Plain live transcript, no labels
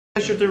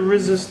Measure the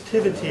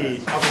resistivity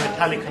of a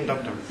metallic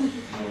conductor.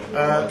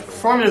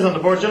 Formula is on the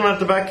board. Gentlemen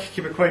at the back,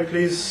 keep it quiet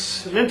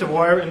please. Length of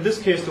wire, in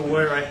this case the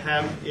wire I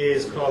have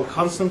is called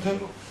Constantin,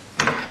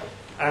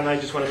 and I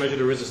just want to measure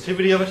the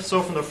resistivity of it.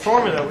 So from the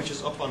formula, which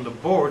is up on the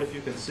board, if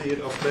you can see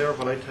it up there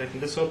while I tighten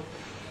this up,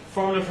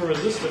 formula for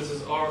resistance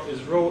is R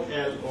is rho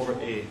L over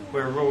A,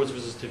 where rho is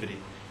resistivity.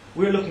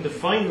 We're looking to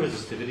find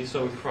resistivity,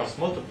 so we cross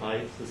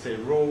multiply. So say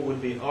rho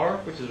would be R,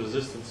 which is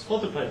resistance,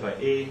 multiplied by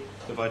A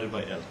divided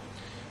by L.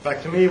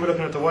 Back to me, we're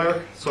looking at the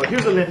wire. So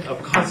here's a length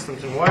of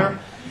Constantin wire.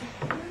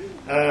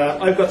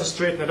 I've got to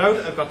straighten it out,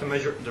 I've got to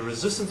measure the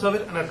resistance of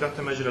it, and I've got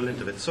to measure the length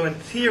of it. So in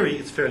theory,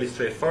 it's fairly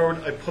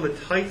straightforward. I pull it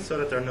tight so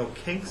that there are no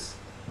kinks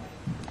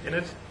in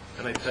it,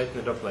 and I tighten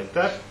it up like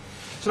that.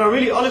 So now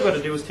really all I've got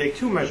to do is take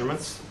two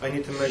measurements. I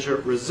need to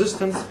measure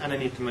resistance, and I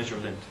need to measure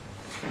length.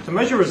 To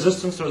measure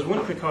resistance, there's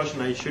one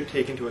precaution I should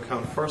take into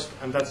account first,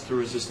 and that's the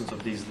resistance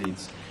of these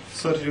leads.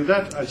 So to do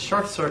that, I'll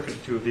short circuit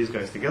the two of these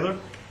guys together.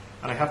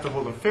 And I have to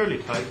hold them fairly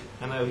tight,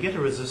 and I'll get a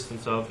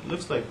resistance of, it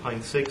looks like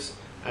 0.6,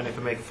 and if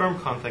I make firm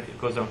contact, it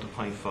goes down to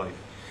 0.5.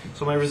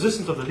 So my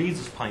resistance of the leads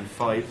is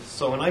 0.5,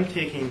 so when I'm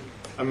taking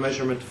a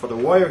measurement for the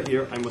wire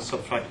here, I must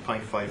subtract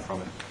 0.5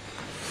 from it.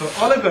 So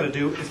all I've got to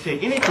do is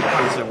take any 2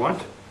 points I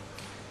want,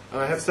 and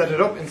I have set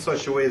it up in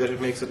such a way that it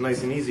makes it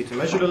nice and easy to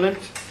measure the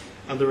length,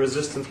 and the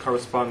resistance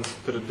corresponds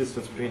to the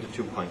distance between the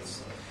 2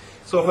 points.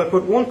 So if I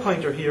put one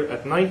pointer here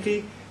at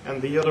 90, and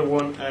the other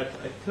one at,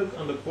 I took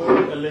on the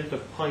board a length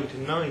of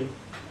 0.9,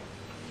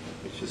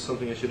 which is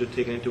something I should have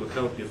taken into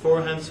account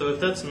beforehand. So if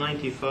that's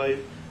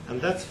 95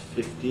 and that's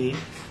 15,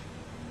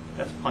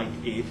 that's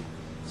 0.8.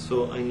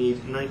 So I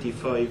need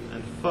 95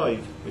 and 5,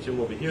 which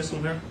I'm over here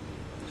somewhere.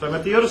 So I'm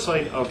at the other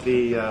side of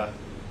the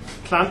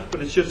clamp,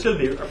 but it should still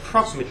be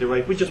approximately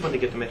right. We just want to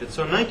get the method.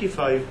 So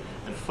 95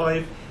 and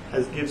 5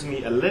 gives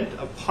me a length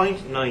of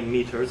 0.9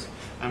 meters,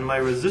 and my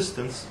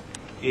resistance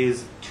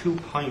is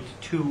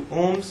 2.2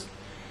 ohms.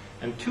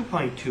 And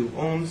 2.2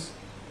 ohms,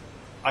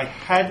 I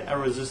had a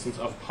resistance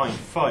of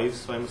 0.5,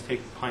 so I must take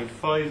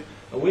 0.5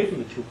 away from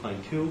the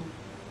 2.2,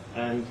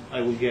 and I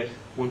will get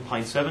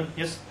 1.7,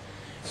 yes?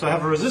 So I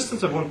have a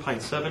resistance of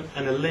 1.7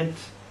 and a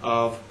length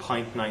of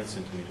 0.9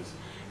 centimeters.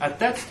 At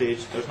that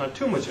stage, there's not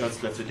too much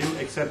else left to do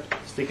except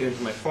stick it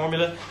into my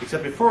formula,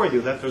 except before I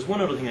do that, there's one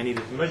other thing I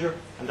needed to measure,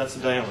 and that's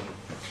the diameter.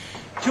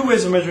 Two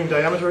ways of measuring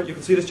diameter. You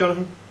can see this,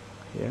 Jonathan?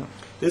 Yeah.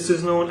 This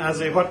is known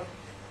as a what?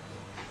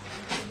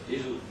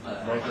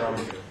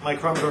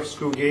 Micrometer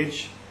screw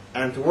gauge,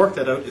 and to work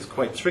that out is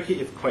quite tricky,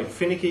 it's quite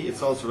finicky,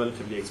 it's also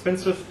relatively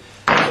expensive.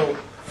 So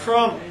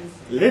from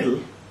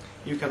Lidl,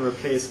 you can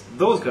replace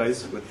those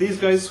guys with these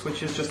guys,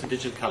 which is just the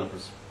digital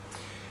calipers.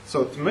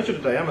 So to measure the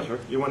diameter,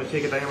 you want to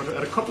take a diameter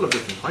at a couple of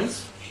different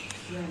points.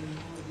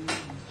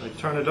 I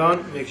turn it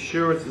on, make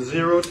sure it's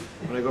zeroed.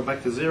 When I go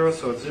back to 0,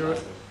 so it's 0.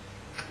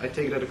 I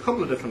take it at a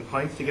couple of different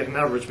points to get an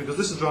average, because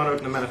this is drawn out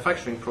in the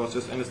manufacturing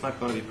process and it's not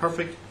going to be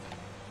perfect.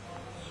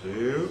 So,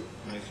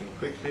 nice and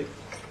quickly.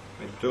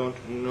 I don't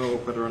know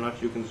whether or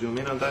not you can zoom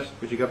in on that,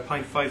 but you got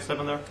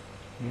 0.57 there?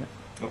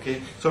 Yeah.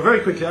 Okay, so very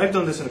quickly, I've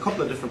done this in a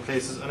couple of different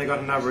places, and I got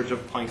an average of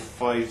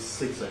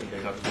 0.56, I think I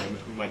got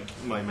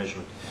my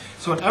measurement.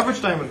 So an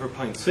average diameter of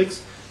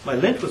 0.6, my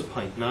length was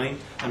 0.9,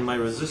 and my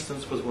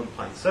resistance was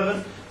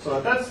 1.7. So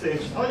at that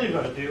stage, all you've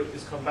got to do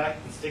is come back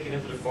and stick it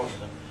into the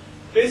formula.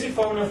 Basic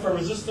formula for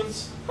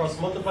resistance, cross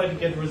multiply to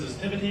get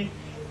resistivity.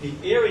 The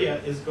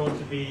area is going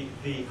to be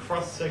the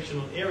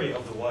cross-sectional area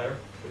of the wire,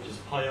 which is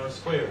pi r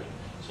squared.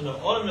 So now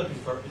all I'm looking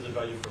for is a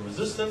value for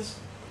resistance,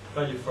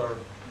 value for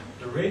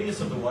the radius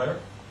of the wire,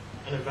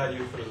 and a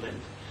value for the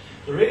length.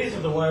 The radius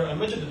of the wire, I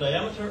measured the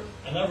diameter,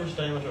 an average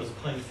diameter is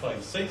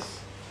 0.56,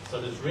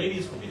 so this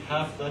radius will be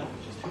half that,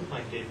 which is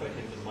 2.8 by 10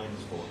 to the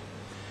minus 4.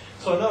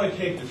 So now I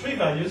take the three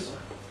values,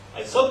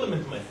 I sub them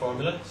into my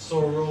formula,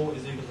 so rho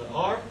is equal to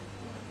R,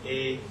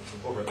 A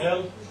over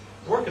L,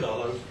 work it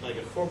all out, and I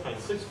get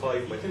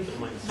 4.65 by 10 to the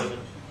minus 7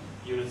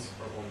 units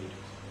per 1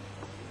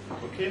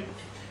 meter. Okay?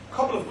 A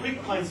couple of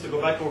quick points to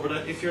go back over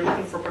that. If you're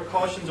looking for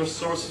precautions or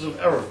sources of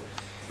error,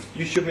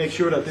 you should make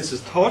sure that this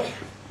is taut.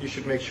 You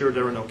should make sure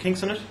there are no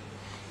kinks in it.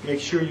 Make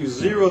sure you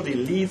zero the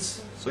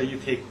leads, so you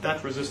take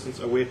that resistance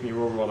away from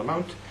your overall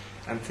amount.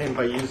 And then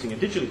by using a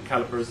digital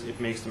calipers, it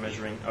makes the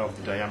measuring of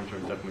the diameter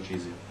that much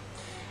easier.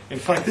 In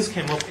fact, this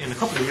came up in a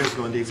couple of years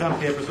ago in the exam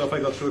paper, so if I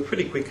go through it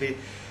pretty quickly,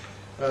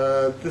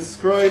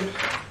 describe,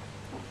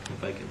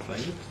 if I can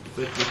find it,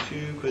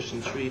 question 2,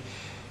 question 3.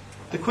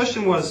 The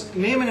question was,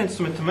 name an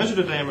instrument to measure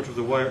the diameter of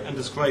the wire and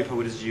describe how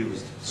it is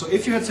used. So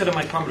if you had said a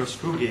micrometer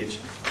screw gauge,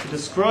 to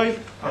describe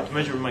how to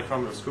measure a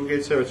micrometer screw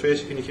gauge, Sarah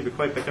Tracy, can you keep it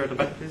quiet back there at the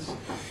back, please?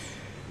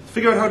 To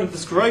figure out how to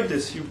describe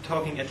this, you're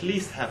talking at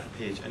least half a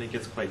page, and it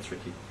gets quite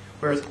tricky.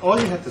 Whereas all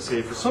you had to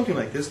say for something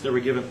like this, they were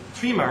given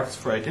 3 marks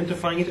for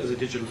identifying it as a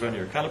digital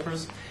vernier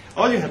calipers.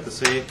 All you had to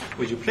say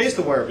was you place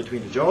the wire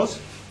between the jaws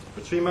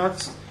for 3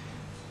 marks,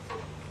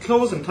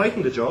 close and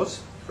tighten the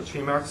jaws for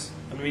 3 marks,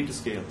 and read the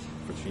scale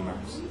for 3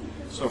 marks.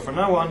 So from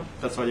now on,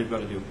 that's all you've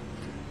got to do.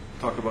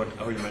 talk about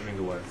how you're measuring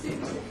the wire.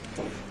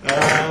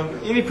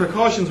 Any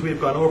precautions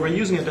we've gone over,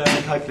 using a dial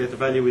to calculate the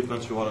value, we've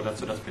gone through all of that,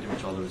 so that's pretty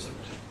much all there is to it.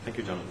 Thank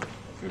you, Jonathan.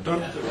 You're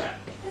done.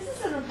 This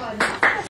is an